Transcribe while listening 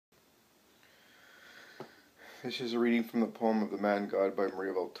This is a reading from the poem of the Man God by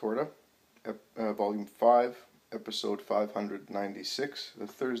Maria Valtorta, Volume 5, Episode 596, the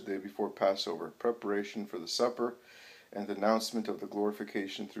Thursday before Passover, preparation for the supper and announcement of the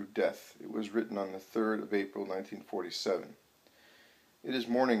glorification through death. It was written on the 3rd of April, 1947. It is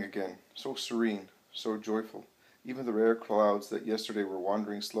morning again, so serene, so joyful. Even the rare clouds that yesterday were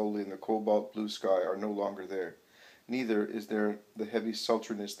wandering slowly in the cobalt blue sky are no longer there. Neither is there the heavy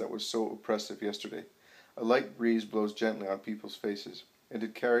sultriness that was so oppressive yesterday. A light breeze blows gently on people's faces, and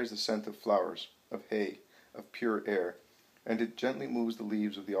it carries the scent of flowers, of hay, of pure air, and it gently moves the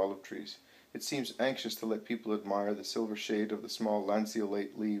leaves of the olive trees. It seems anxious to let people admire the silver shade of the small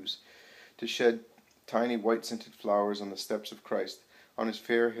lanceolate leaves, to shed tiny white-scented flowers on the steps of Christ, on his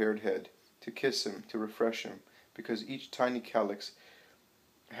fair-haired head, to kiss him, to refresh him, because each tiny calyx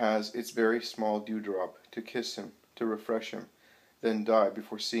has its very small dewdrop, to kiss him, to refresh him, then die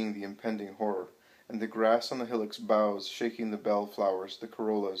before seeing the impending horror. And the grass on the hillocks bows, shaking the bell flowers, the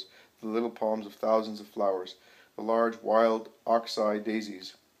corollas, the little palms of thousands of flowers, the large wild ox-eye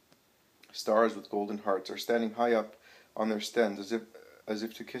daisies, stars with golden hearts, are standing high up on their stems as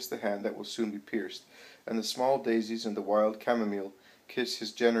if to kiss the hand that will soon be pierced. And the small daisies and the wild chamomile kiss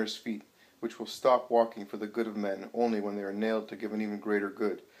his generous feet, which will stop walking for the good of men only when they are nailed to give an even greater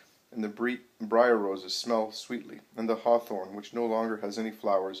good. And the briar roses smell sweetly, and the hawthorn, which no longer has any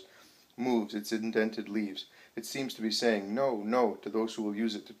flowers, moves its indented leaves. It seems to be saying, "No, no," to those who will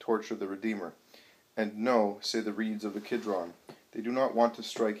use it to torture the Redeemer. And "No," say the reeds of the Kidron. They do not want to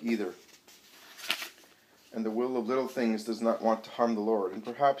strike either. And the will of little things does not want to harm the Lord. And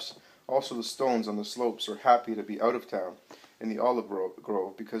perhaps also the stones on the slopes are happy to be out of town in the olive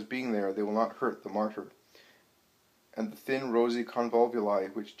grove, because being there they will not hurt the martyr. And the thin rosy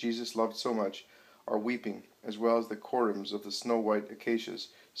convolvuli, which Jesus loved so much, are weeping, as well as the corymbs of the snow-white acacias,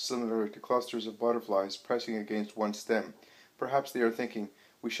 similar to clusters of butterflies pressing against one stem. Perhaps they are thinking,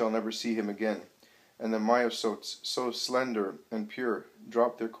 "We shall never see him again." And the myosotes, so slender and pure,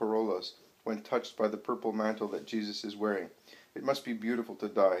 drop their corollas when touched by the purple mantle that Jesus is wearing. It must be beautiful to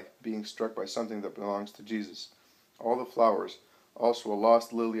die, being struck by something that belongs to Jesus. All the flowers, also a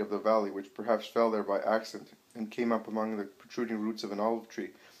lost lily of the valley, which perhaps fell there by accident and came up among the protruding roots of an olive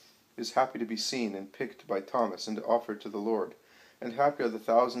tree, is happy to be seen and picked by Thomas and offered to the Lord. And happy are the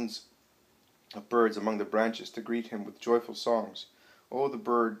thousands of birds among the branches to greet him with joyful songs. Oh, the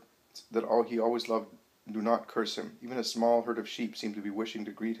birds that he always loved do not curse him. Even a small herd of sheep seem to be wishing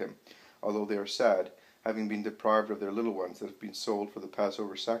to greet him, although they are sad, having been deprived of their little ones that have been sold for the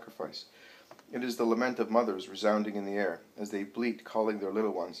Passover sacrifice. It is the lament of mothers resounding in the air, as they bleat, calling their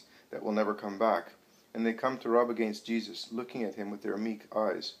little ones that will never come back. And they come to rub against Jesus, looking at him with their meek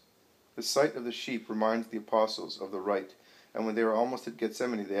eyes. The sight of the sheep reminds the apostles of the rite, and when they were almost at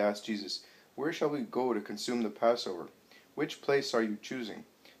Gethsemane, they asked Jesus, "Where shall we go to consume the Passover? Which place are you choosing?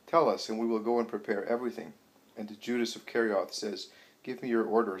 Tell us, and we will go and prepare everything." And Judas of Kerioth says, "Give me your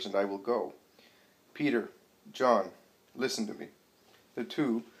orders, and I will go." Peter, John, listen to me. The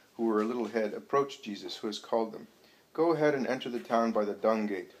two, who were a little ahead, approached Jesus, who has called them. "Go ahead and enter the town by the dung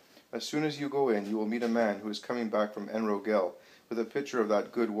gate. As soon as you go in, you will meet a man who is coming back from En-Rogel with a pitcher of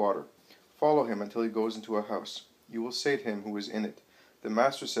that good water. Follow him until he goes into a house. You will say to him who is in it, 'The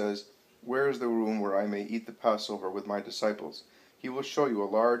Master says, where is the room where I may eat the Passover with my disciples?' He will show you a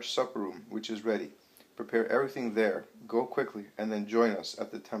large supper room which is ready. Prepare everything there. Go quickly, and then join us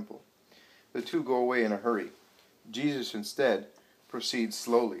at the temple." The two go away in a hurry. Jesus, instead, proceeds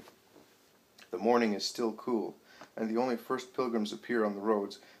slowly. The morning is still cool, and the only first pilgrims appear on the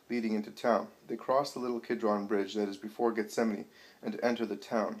roads leading into town. They cross the little Kidron bridge that is before Gethsemane and enter the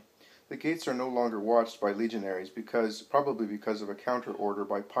town. The gates are no longer watched by legionaries, probably because of a counter order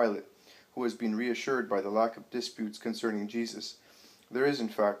by Pilate, who has been reassured by the lack of disputes concerning Jesus. There is, in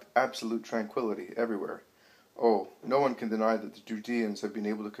fact, absolute tranquility everywhere. Oh, no one can deny that the Judeans have been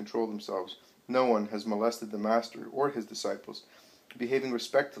able to control themselves. No one has molested the Master or his disciples, behaving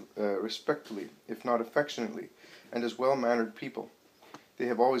respectfully, if not affectionately, and as well-mannered people. They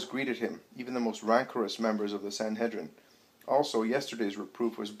have always greeted him, even the most rancorous members of the Sanhedrin. Also, yesterday's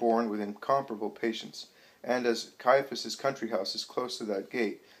reproof was borne with incomparable patience, and as Caiaphas's country house is close to that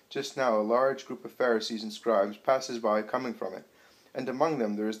gate, just now a large group of Pharisees and scribes passes by coming from it, and among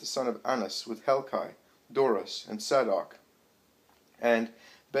them there is the son of Annas with Helkai, Doras, and Sadok. And,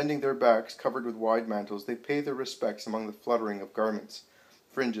 bending their backs, covered with wide mantles, they pay their respects among the fluttering of garments,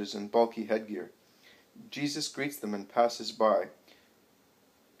 fringes, and bulky headgear. Jesus greets them and passes by,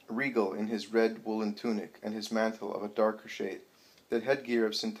 regal in his red woolen tunic and his mantle of a darker shade, the headgear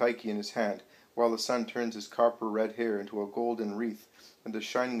of Syntyche in his hand, while the sun turns his copper red hair into a golden wreath and a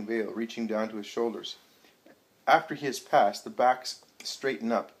shining veil reaching down to his shoulders. After he has passed, the backs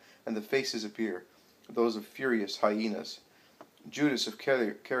straighten up, and the faces appear, those of furious hyenas. Judas of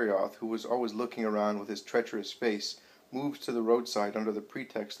Kerioth, who was always looking around with his treacherous face, moves to the roadside under the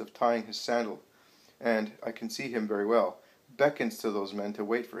pretext of tying his sandal, and, I can see him very well, beckons to those men to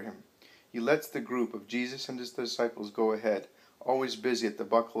wait for him. He lets the group of Jesus and his disciples go ahead, always busy at the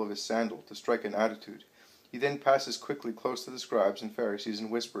buckle of his sandal to strike an attitude. He then passes quickly close to the scribes and Pharisees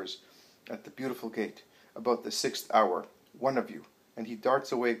and whispers, "At the beautiful gate, about the 6th hour, one of you," and he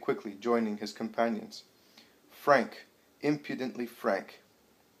darts away quickly, joining his companions. Frank, impudently frank.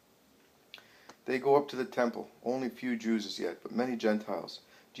 They go up to the temple, only few Jews as yet, but many Gentiles.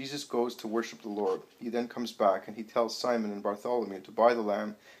 Jesus goes to worship the Lord. He then comes back, and he tells Simon and Bartholomew to buy the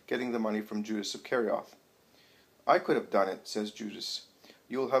lamb, getting the money from Judas of Kerioth. "I could have done it," says Judas.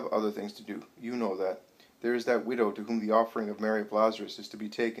 "You'll have other things to do. You know that. There is that widow to whom the offering of Mary of Lazarus is to be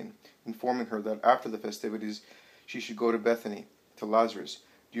taken, informing her that after the festivities she should go to Bethany, to Lazarus.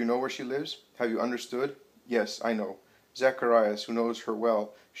 Do you know where she lives? Have you understood?" "Yes, I know. Zacharias, who knows her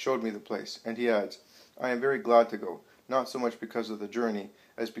well, showed me the place." And he adds, "I am very glad to go, not so much because of the journey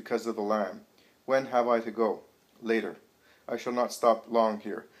as because of the lamb. When have I to go?" "Later. I shall not stop long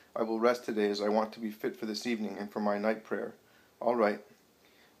here. I will rest today, as I want to be fit for this evening and for my night prayer." "All right."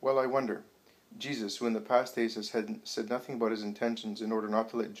 "Well, I wonder." Jesus, who in the past days has said nothing about his intentions in order not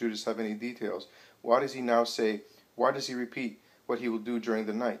to let Judas have any details, why does he now say, why does he repeat what he will do during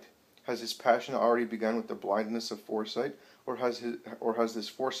the night? Has his passion already begun with the blindness of foresight, or has this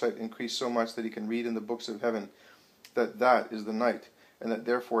foresight increased so much that he can read in the books of heaven that is the night, and that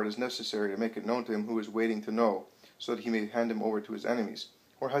therefore it is necessary to make it known to him who is waiting to know, so that he may hand him over to his enemies?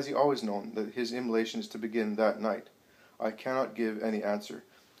 Or has he always known that his immolation is to begin that night? I cannot give any answer.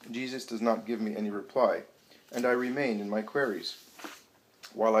 Jesus does not give me any reply, and I remain in my queries,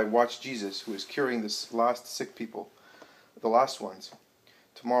 while I watch Jesus, who is curing this last sick people, the last ones.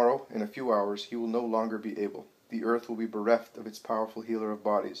 Tomorrow, in a few hours, he will no longer be able. The earth will be bereft of its powerful healer of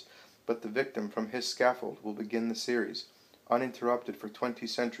bodies, but the victim from his scaffold will begin the series, uninterrupted for 20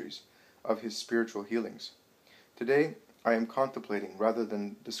 centuries, of his spiritual healings. Today, I am contemplating rather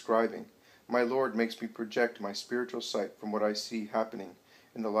than describing. My Lord makes me project my spiritual sight from what I see happening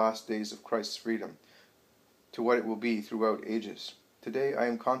in the last days of Christ's freedom to what it will be throughout ages. Today I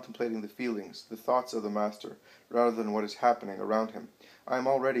am contemplating the feelings, the thoughts of the Master, rather than what is happening around him. I am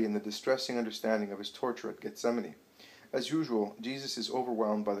already in the distressing understanding of his torture at Gethsemane. As usual, Jesus is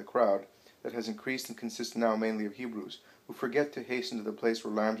overwhelmed by the crowd that has increased and consists now mainly of Hebrews, who forget to hasten to the place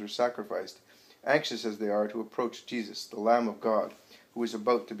where lambs are sacrificed, anxious as they are to approach Jesus, the Lamb of God, who is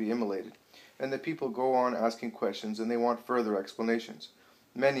about to be immolated. And the people go on asking questions, and they want further explanations.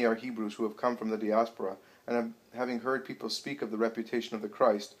 Many are Hebrews who have come from the diaspora, and having heard people speak of the reputation of the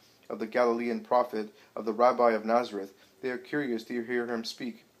Christ, of the Galilean prophet, of the Rabbi of Nazareth, they are curious to hear him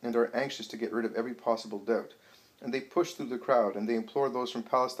speak, and are anxious to get rid of every possible doubt. And they push through the crowd, and they implore those from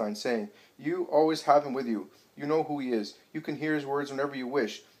Palestine, saying, "You always have him with you. You know who he is. You can hear his words whenever you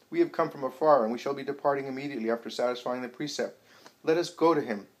wish. We have come from afar, and we shall be departing immediately after satisfying the precept. Let us go to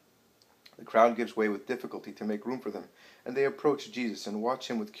him." The crowd gives way with difficulty to make room for them, and they approach Jesus and watch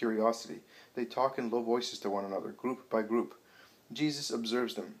him with curiosity. They talk in low voices to one another, group by group. Jesus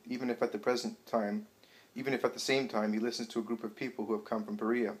observes them, even if at the same time he listens to a group of people who have come from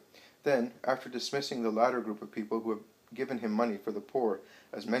Perea. Then, after dismissing the latter group of people who have given him money for the poor,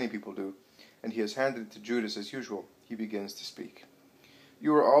 as many people do, and he has handed it to Judas as usual, he begins to speak.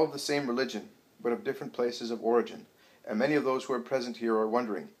 "You are all of the same religion, but of different places of origin, and many of those who are present here are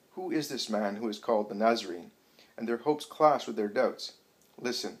wondering, who is this man who is called the Nazarene? And their hopes clash with their doubts.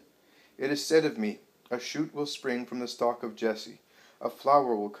 Listen. It is said of me, a shoot will spring from the stalk of Jesse, a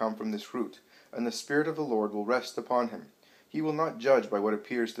flower will come from this root, and the Spirit of the Lord will rest upon him. He will not judge by what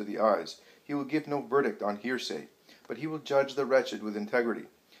appears to the eyes. He will give no verdict on hearsay, but he will judge the wretched with integrity.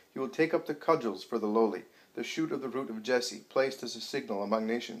 He will take up the cudgels for the lowly. The shoot of the root of Jesse, placed as a signal among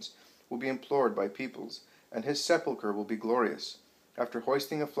nations, will be implored by peoples, and his sepulchre will be glorious. After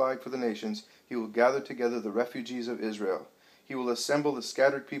hoisting a flag for the nations, he will gather together the refugees of Israel. He will assemble the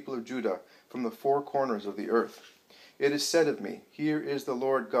scattered people of Judah from the four corners of the earth. It is said of me, here is the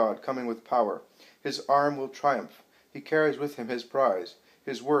Lord God coming with power. His arm will triumph. He carries with him his prize,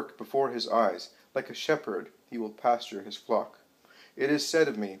 his work before his eyes. Like a shepherd, he will pasture his flock. It is said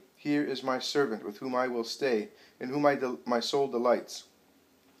of me, here is my servant with whom I will stay, in whom my soul delights.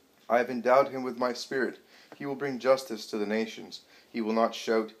 I have endowed him with my spirit. He will bring justice to the nations. He will not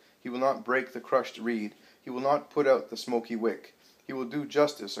shout. He will not break the crushed reed. He will not put out the smoky wick. He will do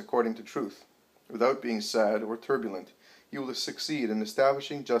justice according to truth. Without being sad or turbulent, he will succeed in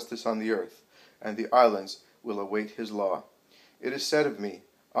establishing justice on the earth, and the islands will await his law. It is said of me,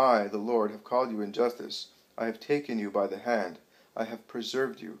 I, the Lord, have called you in justice. I have taken you by the hand. I have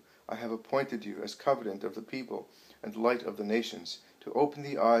preserved you. I have appointed you as covenant of the people and light of the nations, to open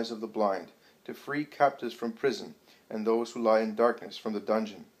the eyes of the blind, to free captives from prison, and those who lie in darkness from the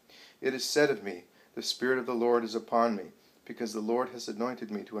dungeon. It is said of me, the Spirit of the Lord is upon me, because the Lord has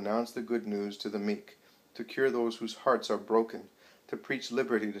anointed me to announce the good news to the meek, to cure those whose hearts are broken, to preach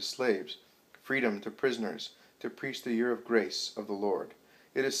liberty to slaves, freedom to prisoners, to preach the year of grace of the Lord.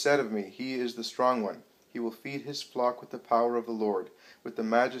 It is said of me, He is the strong one. He will feed his flock with the power of the Lord, with the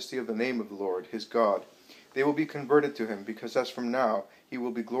majesty of the name of the Lord, his God. They will be converted to him, because as from now he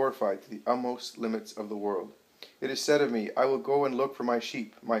will be glorified to the utmost limits of the world. It is said of me, I will go and look for my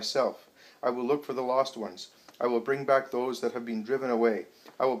sheep, myself. I will look for the lost ones. I will bring back those that have been driven away.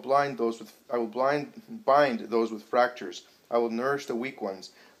 I will bind those with fractures. I will nourish the weak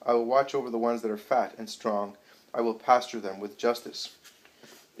ones. I will watch over the ones that are fat and strong. I will pasture them with justice.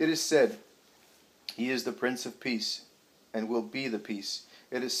 It is said, He is the Prince of Peace, and will be the peace.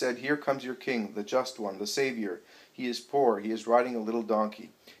 It is said, Here comes your King, the just one, the Savior. He is poor, he is riding a little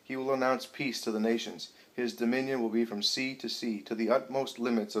donkey. He will announce peace to the nations. His dominion will be from sea, to the utmost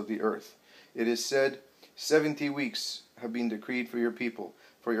limits of the earth. It is said, 70 weeks have been decreed for your people,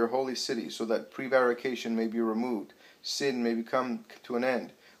 for your holy city, so that prevarication may be removed, sin may come to an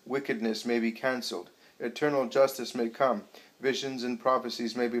end, wickedness may be cancelled, eternal justice may come, visions and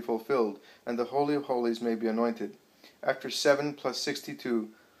prophecies may be fulfilled, and the Holy of Holies may be anointed. After 7 plus 62,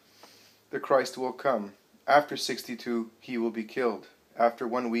 the Christ will come. After 62, he will be killed. After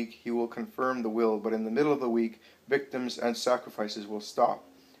 1 week, he will confirm the will, but in the middle of the week, victims and sacrifices will stop,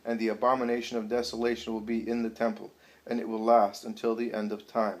 and the abomination of desolation will be in the temple, and it will last until the end of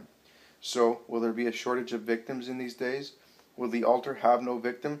time. So, will there be a shortage of victims in these days? Will the altar have no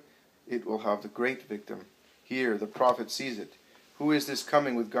victim? It will have the great victim. Here, the prophet sees it. Who is this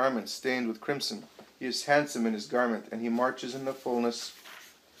coming with garments stained with crimson? He is handsome in his garment, and he marches in the fullness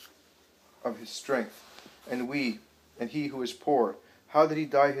of his strength. And he who is poor, how did he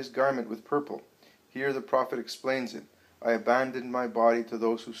dye his garment with purple? Here the prophet explains it. I abandoned my body to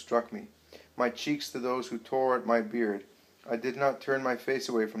those who struck me, my cheeks to those who tore at my beard. I did not turn my face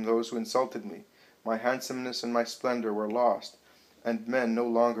away from those who insulted me. My handsomeness and my splendor were lost, and men no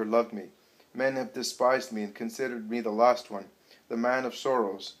longer loved me. Men have despised me and considered me the last one, the man of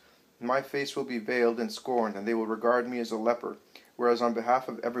sorrows. My face will be veiled and scorned, and they will regard me as a leper, whereas on behalf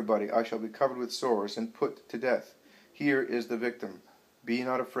of everybody I shall be covered with sores and put to death. Here is the victim. Be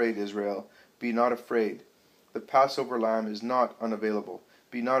not afraid, Israel. Be not afraid. The Passover lamb is not unavailable.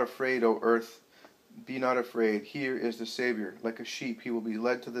 Be not afraid, O earth. Be not afraid. Here is the Savior. Like a sheep he will be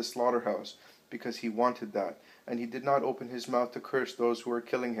led to the slaughterhouse, because he wanted that, and he did not open his mouth to curse those who are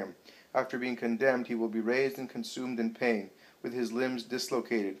killing him. After being condemned, he will be raised and consumed in pain, with his limbs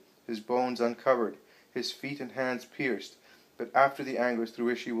dislocated, his bones uncovered, his feet and hands pierced. But after the anguish through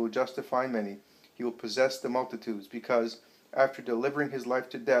which he will justify many, he will possess the multitudes, because, after delivering his life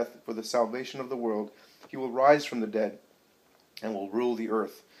to death for the salvation of the world, he will rise from the dead and will rule the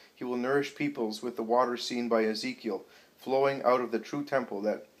earth. He will nourish peoples with the water seen by Ezekiel, flowing out of the true temple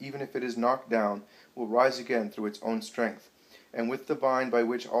that, even if it is knocked down, will rise again through its own strength, and with the vine by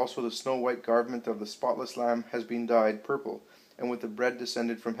which also the snow-white garment of the spotless Lamb has been dyed purple, and with the bread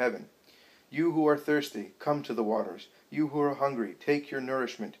descended from heaven. You who are thirsty, come to the waters. You who are hungry, take your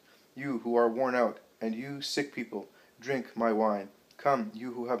nourishment. You who are worn out, and you sick people, drink my wine. Come,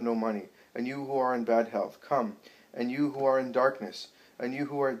 you who have no money, and you who are in bad health, come. And you who are in darkness, and you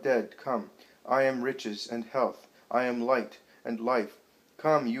who are dead, come. I am riches and health. I am light and life.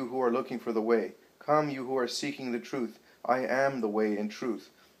 Come, you who are looking for the way. Come, you who are seeking the truth. I am the way and truth.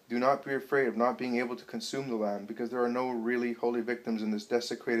 Do not be afraid of not being able to consume the lamb, because there are no really holy victims in this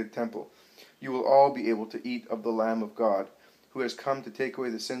desecrated temple. You will all be able to eat of the Lamb of God, who has come to take away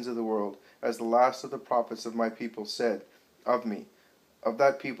the sins of the world, as the last of the prophets of my people said of me. Of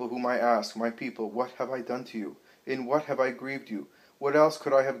that people whom I ask, my people, what have I done to you? In what have I grieved you? What else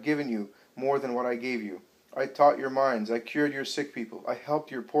could I have given you more than what I gave you? I taught your minds, I cured your sick people, I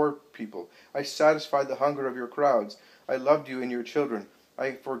helped your poor people, I satisfied the hunger of your crowds, I loved you and your children,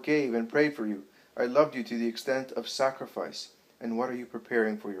 I forgave and prayed for you, I loved you to the extent of sacrifice. And what are you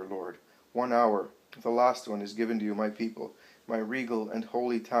preparing for your Lord? 1 hour, the last one, is given to you, my people, my regal and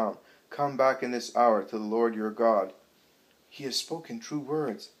holy town. Come back in this hour to the Lord your God. He has spoken true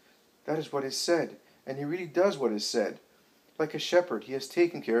words. That is what is said, and he really does what is said. Like a shepherd, he has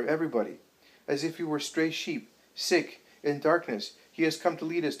taken care of everybody. As if we were stray sheep, sick, in darkness, he has come to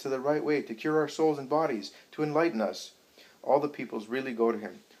lead us to the right way, to cure our souls and bodies, to enlighten us. All the peoples really go to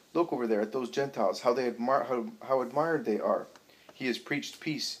him. Look over there at those Gentiles, how how admired they are. He has preached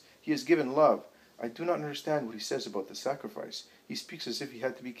peace. He has given love. I do not understand what he says about the sacrifice. He speaks as if he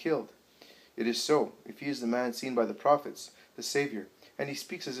had to be killed. It is so, if he is the man seen by the prophets, the Savior, and he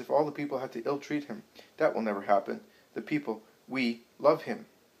speaks as if all the people had to ill-treat him. That will never happen. The people, we, love him.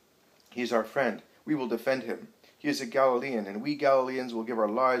 He is our friend. We will defend him. He is a Galilean, and we Galileans will give our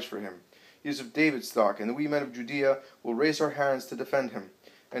lives for him. He is of David's stock, and we men of Judea will raise our hands to defend him.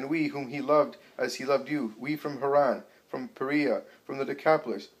 And we, whom he loved as he loved you, we from Haran, from Perea, from the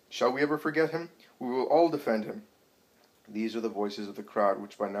Decapolis, shall we ever forget him? We will all defend him. These are the voices of the crowd,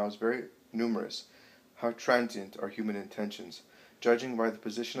 which by now is very numerous. How transient are human intentions. Judging by the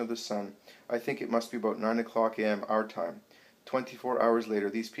position of the sun, I think it must be about 9 o'clock a.m. our time. 24 hours later,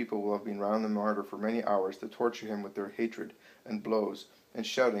 these people will have been round the martyr for many hours to torture him with their hatred and blows, and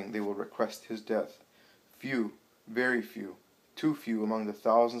shouting they will request his death. Few, very few, too few among the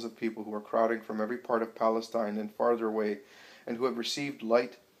thousands of people who are crowding from every part of Palestine and farther away, and who have received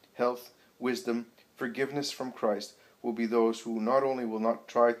light, health, wisdom, forgiveness from Christ, will be those who not only will not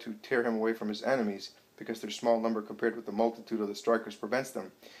try to tear him away from his enemies, because their small number compared with the multitude of the strikers prevents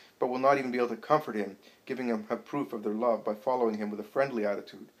them, but will not even be able to comfort him, giving him a proof of their love by following him with a friendly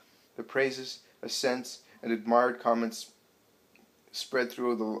attitude. The praises, assents, and admired comments spread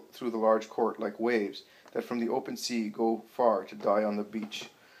through the large court like waves that from the open sea go far to die on the beach.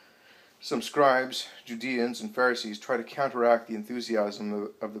 Some scribes, Judeans, and Pharisees try to counteract the enthusiasm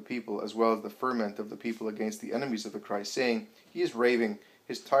of the people as well as the ferment of the people against the enemies of the Christ, saying, "He is raving,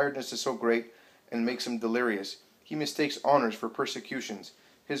 his tiredness is so great, and makes him delirious. He mistakes honors for persecutions.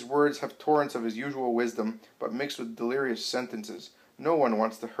 His words have torrents of his usual wisdom, but mixed with delirious sentences. No one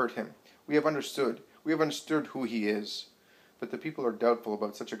wants to hurt him. We have understood who he is." But the people are doubtful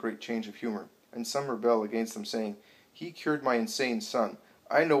about such a great change of humor, and some rebel against them, saying, "He cured my insane son.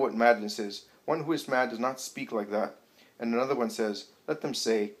 I know what madness is. One who is mad does not speak like that." And another one says, "Let them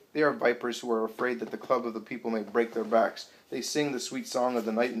say, they are vipers who are afraid that the club of the people may break their backs. They sing the sweet song of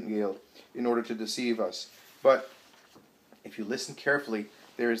the nightingale in order to deceive us. But if you listen carefully,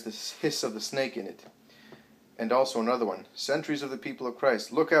 there is the hiss of the snake in it." And also another one, "Sentries of the people of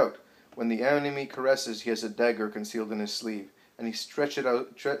Christ, look out. When the enemy caresses, he has a dagger concealed in his sleeve, and he stretches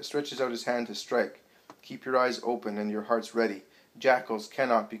out his hand to strike. Keep your eyes open and your hearts ready. Jackals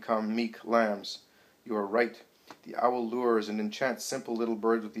cannot become meek lambs." You are right. The owl lures and enchants simple little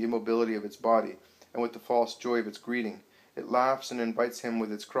birds with the immobility of its body, and with the false joy of its greeting. It laughs and invites him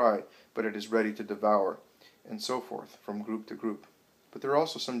with its cry, but it is ready to devour, and so forth, from group to group. But there are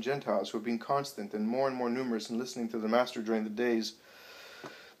also some Gentiles who have been constant and more numerous in listening to the Master during the days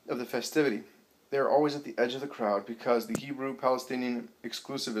of the festivity. They are always at the edge of the crowd, because the Hebrew-Palestinian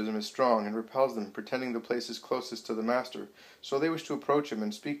exclusivism is strong and repels them, pretending the place is closest to the Master, so they wish to approach him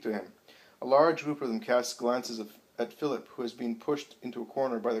and speak to him. A large group of them casts glances at Philip, who has been pushed into a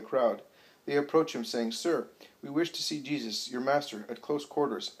corner by the crowd. They approach him, saying, "Sir, we wish to see Jesus, your Master, at close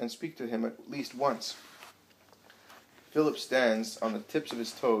quarters, and speak to him at least once." Philip stands on the tips of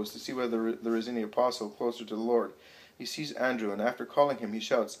his toes to see whether there is any apostle closer to the Lord. He sees Andrew, and after calling him, he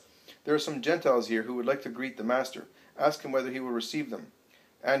shouts, "There are some Gentiles here who would like to greet the Master. Ask him whether he will receive them."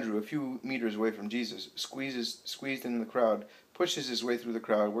 Andrew, a few meters away from Jesus, squeezed in the crowd, pushes his way through the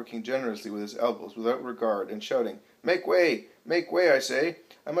crowd, working generously with his elbows, without regard, and shouting, make way, I say!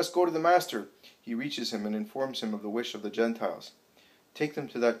 I must go to the Master." He reaches him and informs him of the wish of the Gentiles. "Take them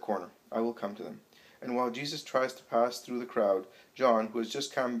to that corner. I will come to them." And while Jesus tries to pass through the crowd, John, who has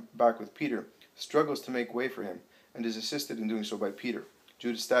just come back with Peter, struggles to make way for him, and is assisted in doing so by Peter,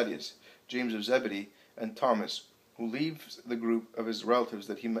 Judas Thaddeus, James of Zebedee, and Thomas, who leaves the group of his relatives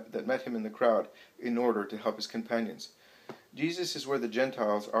that met him in the crowd in order to help his companions. Jesus is where the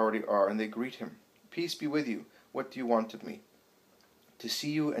Gentiles already are, and they greet him. "Peace be with you. What do you want of me?" "To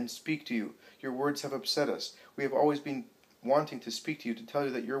see you and speak to you. Your words have upset us. We have always been wanting to speak to you, to tell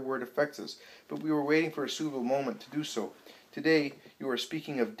you that your word affects us, but we were waiting for a suitable moment to do so. Today you are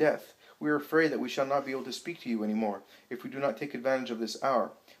speaking of death. We are afraid that we shall not be able to speak to you any more, if we do not take advantage of this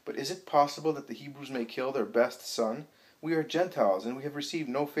hour. But is it possible that the Hebrews may kill their best son? We are Gentiles, and we have received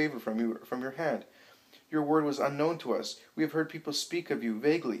no favor from your hand. Your word was unknown to us. We have heard people speak of you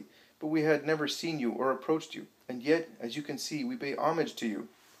vaguely, but we had never seen you or approached you. And yet, as you can see, we pay homage to you.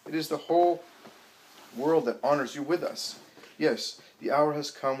 It is the whole world that honors you with us. Yes, the hour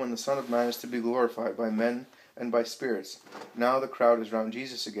has come when the Son of Man is to be glorified by men and by spirits. Now the crowd is round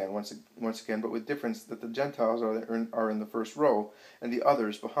Jesus again, once again, but with difference that the Gentiles are in the first row, and the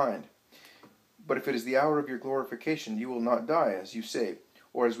others behind. "But if it is the hour of your glorification, you will not die, as you say,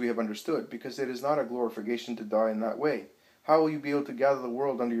 or as we have understood, because it is not a glorification to die in that way. How will you be able to gather the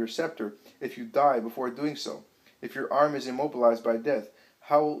world under your scepter if you die before doing so? If your arm is immobilized by death,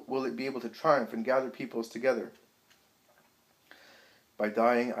 how will it be able to triumph and gather peoples together? By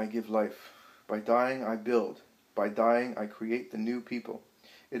dying I give life. By dying I build. By dying I create the new people.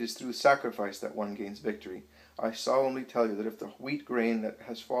 It is through sacrifice that one gains victory. I solemnly tell you that if the wheat grain that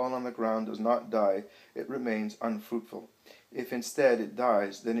has fallen on the ground does not die, it remains unfruitful. If instead it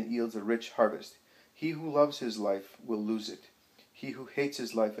dies, then it yields a rich harvest. He who loves his life will lose it. He who hates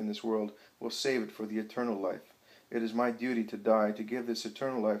his life in this world will save it for the eternal life. It is my duty to die, to give this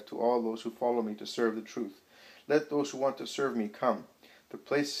eternal life to all those who follow me to serve the truth. Let those who want to serve me come. The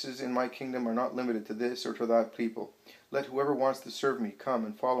places in my kingdom are not limited to this or to that people. Let whoever wants to serve me come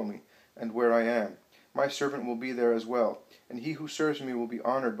and follow me, and where I am. My servant will be there as well, and he who serves me will be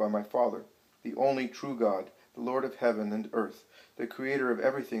honored by my Father, the only true God, the Lord of heaven and earth, the creator of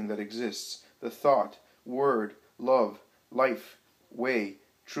everything that exists, the thought, word, love, life, way,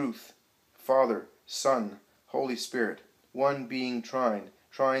 truth, Father, Son, Holy Spirit, one being trine,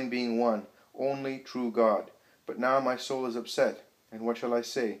 trine being one, only true God. But now my soul is upset, and what shall I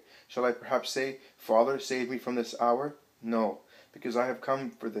say? Shall I perhaps say, Father, save me from this hour? No, because I have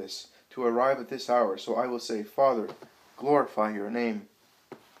come for this, to arrive at this hour. So I will say, Father, glorify your name.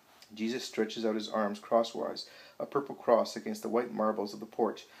 Jesus stretches out his arms crosswise, a purple cross against the white marbles of the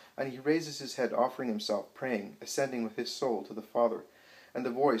porch, and he raises his head, offering himself, praying, ascending with his soul to the Father. And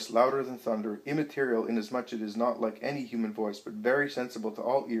the voice, louder than thunder, immaterial inasmuch it is not like any human voice, but very sensible to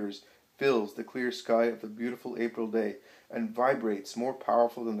all ears, fills the clear sky of the beautiful April day, and vibrates more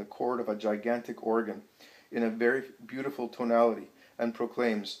powerful than the chord of a gigantic organ, in a very beautiful tonality, and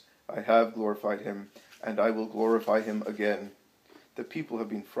proclaims, I have glorified him, and I will glorify him again. The people have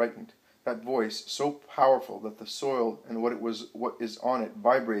been frightened. That voice, so powerful that the soil and what is on it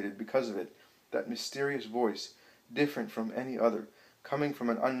vibrated because of it, that mysterious voice, different from any other, coming from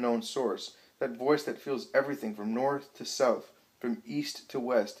an unknown source, that voice that fills everything from north to south, from east to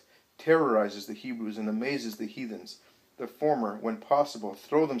west, terrorizes the Hebrews and amazes the heathens. The former, when possible,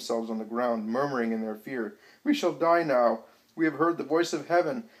 throw themselves on the ground, murmuring in their fear, We shall die now. We have heard the voice of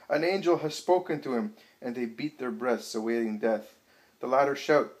heaven. An angel has spoken to him. And they beat their breasts, awaiting death. The latter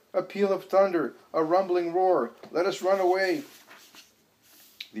shout, A peal of thunder, a rumbling roar. Let us run away.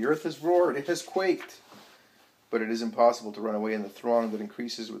 The earth has roared, it has quaked. But it is impossible to run away in the throng that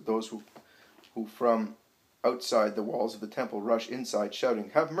increases with those who from outside the walls of the temple rush inside,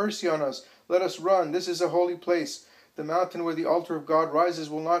 shouting, Have mercy on us, let us run, this is a holy place. The mountain where the altar of God rises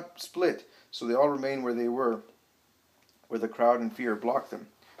will not split. So they all remain where they were, where the crowd in fear blocked them.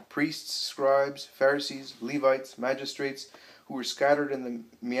 Priests, scribes, Pharisees, Levites, magistrates, who were scattered in the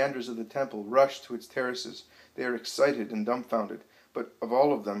meanders of the temple, rushed to its terraces. They are excited and dumbfounded. But of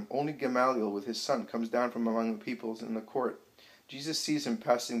all of them, only Gamaliel with his son comes down from among the peoples in the court. Jesus sees him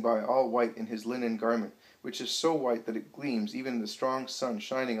passing by, all white in his linen garment, which is so white that it gleams, even in the strong sun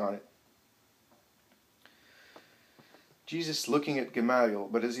shining on it. Jesus, looking at Gamaliel,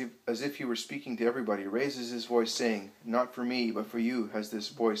 but as if he were speaking to everybody, raises his voice, saying, Not for me, but for you has this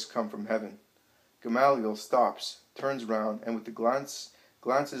voice come from heaven. Gamaliel stops, turns round, and with the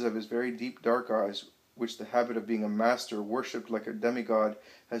glances of his very deep dark eyes, which the habit of being a master, worshipped like a demigod,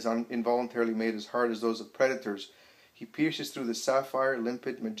 has involuntarily made as hard as those of predators, he pierces through the sapphire,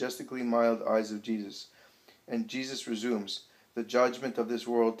 limpid, majestically mild eyes of Jesus. And Jesus resumes, The judgment of this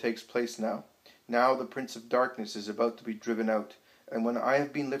world takes place now. Now the prince of darkness is about to be driven out, and when I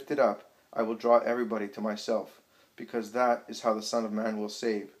have been lifted up, I will draw everybody to myself, because that is how the Son of Man will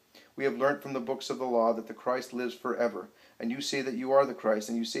save. We have learnt from the books of the law that the Christ lives forever, and you say that you are the Christ,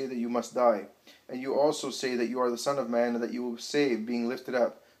 and you say that you must die. And you also say that you are the Son of Man, and that you will save, being lifted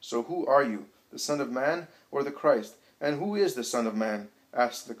up. So who are you, the Son of Man or the Christ? And who is the Son of Man?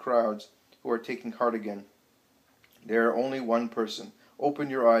 Asked the crowds, who are taking heart again. There are only one person. Open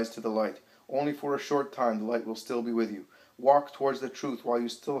your eyes to the light. Only for a short time the light will still be with you. Walk towards the truth while you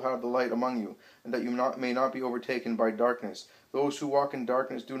still have the light among you, and that you may not be overtaken by darkness. Those who walk in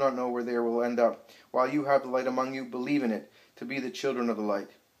darkness do not know where they will end up. While you have the light among you, believe in it, to be the children of the light.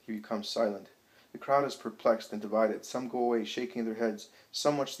 He becomes silent. The crowd is perplexed and divided. Some go away shaking their heads,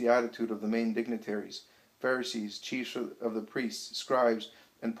 some watch the attitude of the main dignitaries, Pharisees, chiefs of the priests, scribes,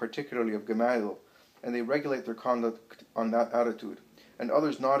 and particularly of Gamaliel, and they regulate their conduct on that attitude. And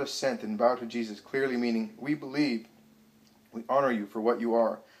others nod assent and bow to Jesus, clearly meaning, We believe, we honor you for what you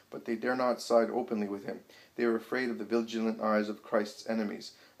are, but they dare not side openly with him. They are afraid of the vigilant eyes of Christ's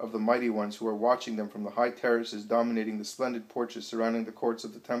enemies, of the mighty ones who are watching them from the high terraces dominating the splendid porches surrounding the courts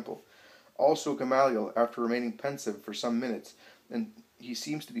of the temple. Also Gamaliel, after remaining pensive for some minutes, and he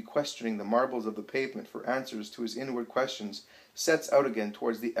seems to be questioning the marbles of the pavement for answers to his inward questions, sets out again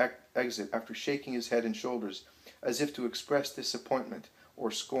towards the exit after shaking his head and shoulders, as if to express disappointment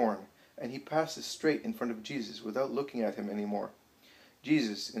or scorn, and he passes straight in front of Jesus without looking at him any more.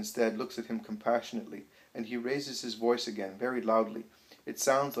 Jesus, instead, looks at him compassionately, and he raises his voice again, very loudly. It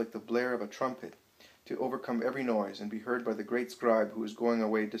sounds like the blare of a trumpet, to overcome every noise and be heard by the great scribe who is going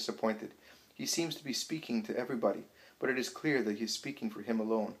away disappointed. He seems to be speaking to everybody, but it is clear that he is speaking for him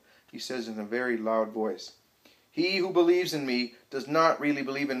alone. He says in a very loud voice, "He who believes in me does not really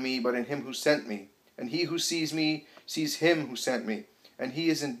believe in me, but in him who sent me. And he who sees me sees him who sent me. And he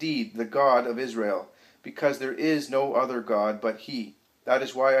is indeed the God of Israel, because there is no other God but he. That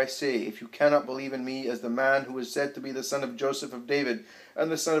is why I say, if you cannot believe in me as the man who is said to be the son of Joseph of David,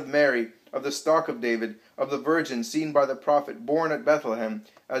 and the son of Mary, of the stock of David, of the virgin seen by the prophet, born at Bethlehem,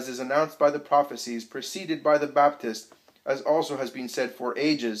 as is announced by the prophecies, preceded by the Baptist, as also has been said for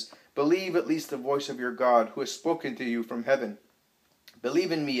ages, believe at least the voice of your God, who has spoken to you from heaven.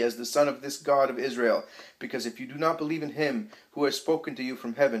 Believe in me as the Son of this God of Israel, because if you do not believe in him who has spoken to you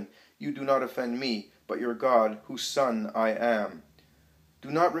from heaven, you do not offend me, but your God, whose Son I am. Do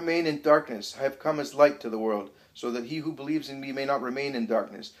not remain in darkness. I have come as light to the world, so that he who believes in me may not remain in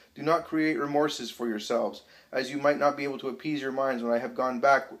darkness. Do not create remorses for yourselves, as you might not be able to appease your minds when I have gone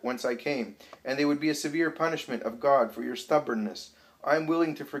back whence I came, and they would be a severe punishment of God for your stubbornness. I am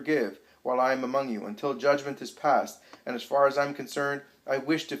willing to forgive while I am among you, until judgment is passed, and as far as I am concerned, I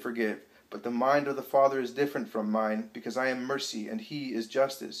wish to forgive. But the mind of the Father is different from mine, because I am mercy, and he is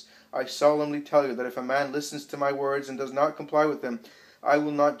justice. I solemnly tell you that if a man listens to my words and does not comply with them, I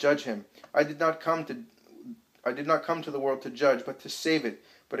will not judge him. I did not come to the world to judge, but to save it.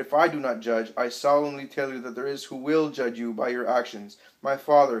 But if I do not judge, I solemnly tell you that there is who will judge you by your actions. My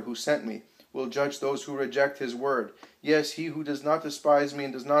Father, who sent me, will judge those who reject his word. Yes, he who does not despise me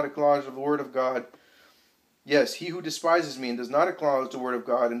and does not acknowledge the word of God. Yes, he who despises me and does not acknowledge the word of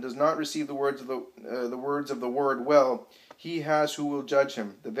God and does not receive the words of the word well, he has who will judge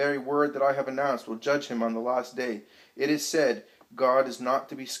him. The very word that I have announced will judge him on the last day. It is said, God is not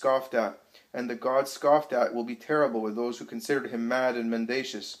to be scoffed at, and the God scoffed at will be terrible with those who consider him mad and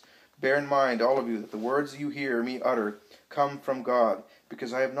mendacious. Bear in mind, all of you, that the words you hear me utter come from God,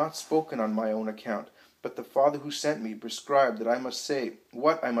 because I have not spoken on my own account, but the Father who sent me prescribed that I must say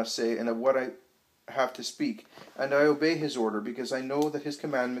what I must say and of what I have to speak, and I obey his order, because I know that his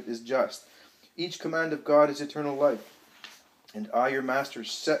commandment is just. Each command of God is eternal life, and I, your master,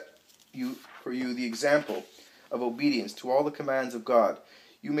 set for you the example of obedience to all the commands of God.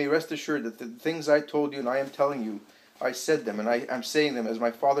 You may rest assured that the things I told you and I am telling you, I said them, and I am saying them as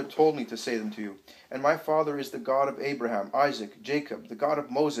my Father told me to say them to you. And my Father is the God of Abraham, Isaac, Jacob, the God of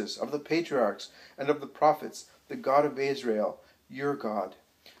Moses, of the patriarchs, and of the prophets, the God of Israel, your God.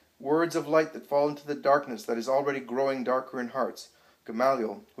 Words of light that fall into the darkness that is already growing darker in hearts.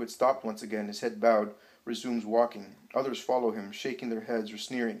 Gamaliel, who had stopped once again, his head bowed, resumes walking. Others follow him, shaking their heads or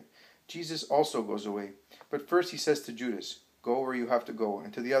sneering. Jesus also goes away. But first he says to Judas, go where you have to go,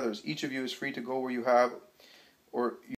 and to the others, each of you is free to go where you have, or